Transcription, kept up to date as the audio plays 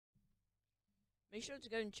Make sure to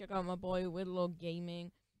go and check out my boy Whitlaw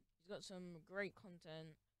Gaming. He's got some great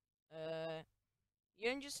content. He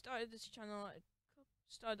only just started this channel.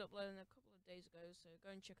 Started uploading a couple of days ago, so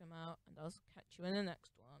go and check him out, and I'll catch you in the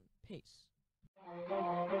next one. Peace.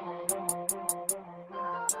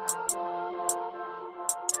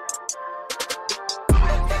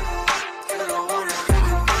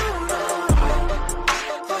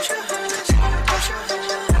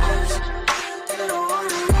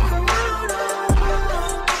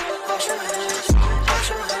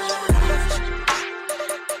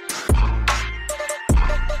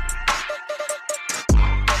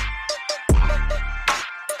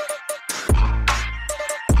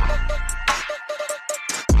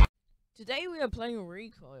 Today we are playing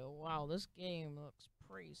Recoil. Wow, this game looks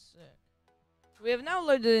pretty sick. So we have now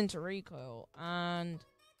loaded into Recoil, and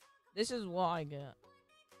this is what I get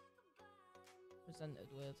presented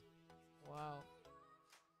with. Wow.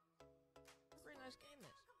 Pretty nice game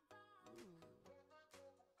this. Ooh.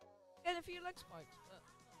 Getting a few leg spikes, but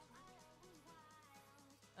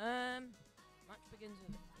match begins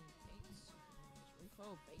in 8 seconds.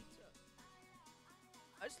 Recoil beta.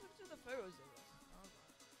 I just looked at the photos of this.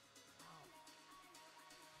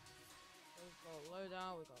 We've got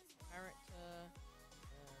loadout, we've got character,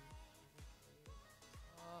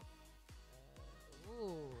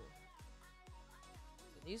 ooh.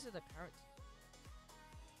 So these are the characters.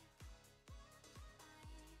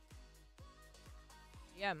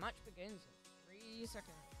 Yeah, match begins in 3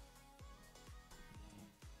 seconds.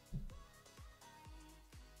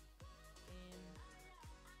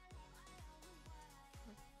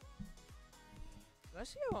 Let's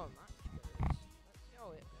see how a match goes. Let's see how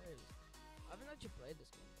it goes. I haven't actually played this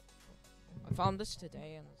game before. I found this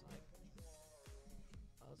today and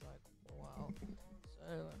I was like, wow. So,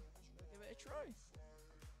 we'll give it a try.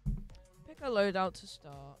 Pick a loadout to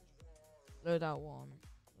start. Loadout 1.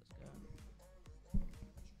 Let's go.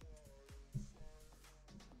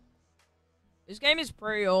 This game is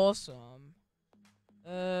pretty awesome. I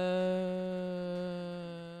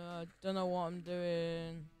don't know what I'm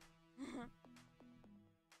doing.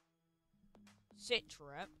 Sit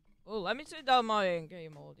trap. Oh, let me turn down my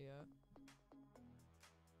in-game audio.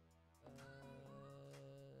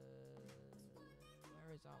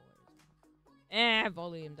 Where is that?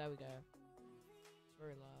 Volume. There we go. It's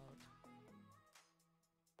very loud.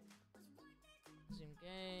 Zoom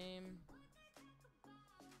game.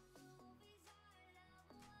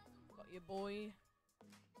 Got your boy.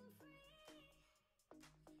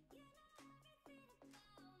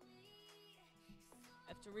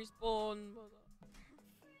 Have to respawn.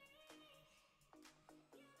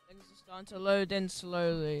 Things are starting to load in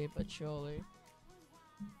slowly but surely.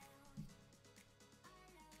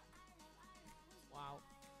 Wow.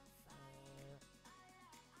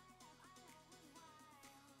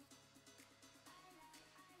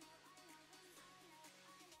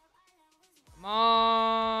 Come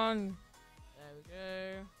on. There we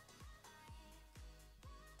go.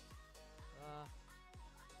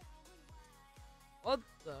 What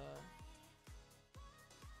the?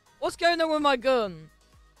 What's going on with my gun?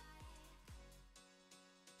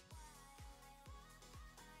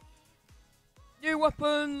 New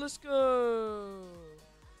weapon, let's go!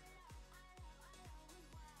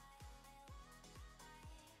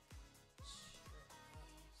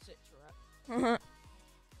 Sit trap.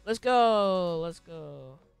 Let's go, let's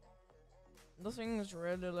go. Nothing's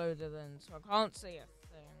really loaded in, so I can't see a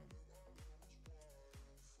thing.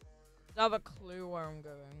 I don't have a clue where I'm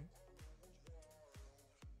going.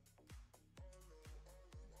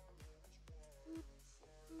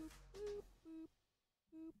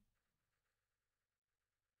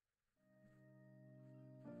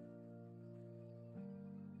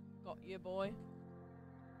 Got you, boy.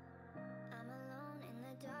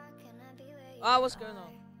 Ah, what's going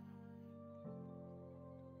on?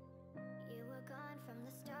 You were gone from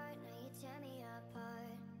the start, now you tear me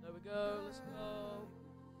apart. There we go, let's go.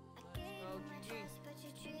 Let's go,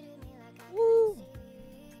 GG. Woo!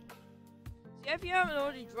 So if you haven't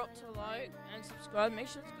already dropped a like and subscribe, make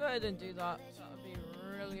sure to go ahead and do that. That would be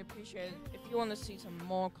really appreciated if you want to see some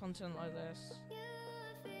more content like this.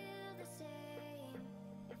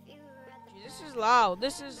 Gee, this is loud.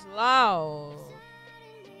 This is loud.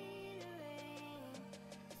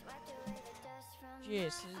 Jeez,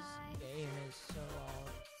 this game is so loud.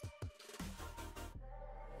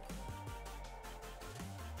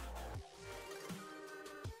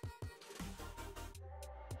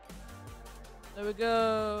 There we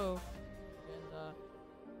go. And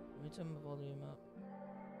let me turn my volume up.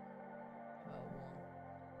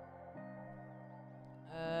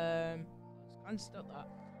 Let's kind of stop that.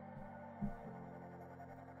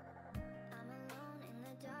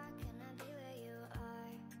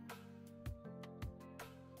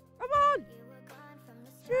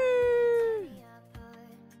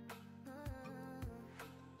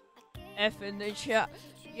 F in the chat.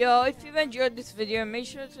 Yo, if you've enjoyed this video, make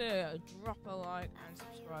sure to drop a like and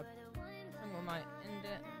subscribe. I think we might end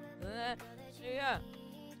it there. So yeah,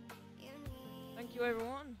 thank you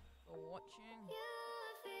everyone for watching,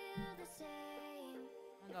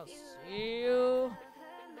 and I'll see you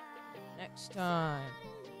next time.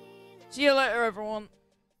 See you later, everyone.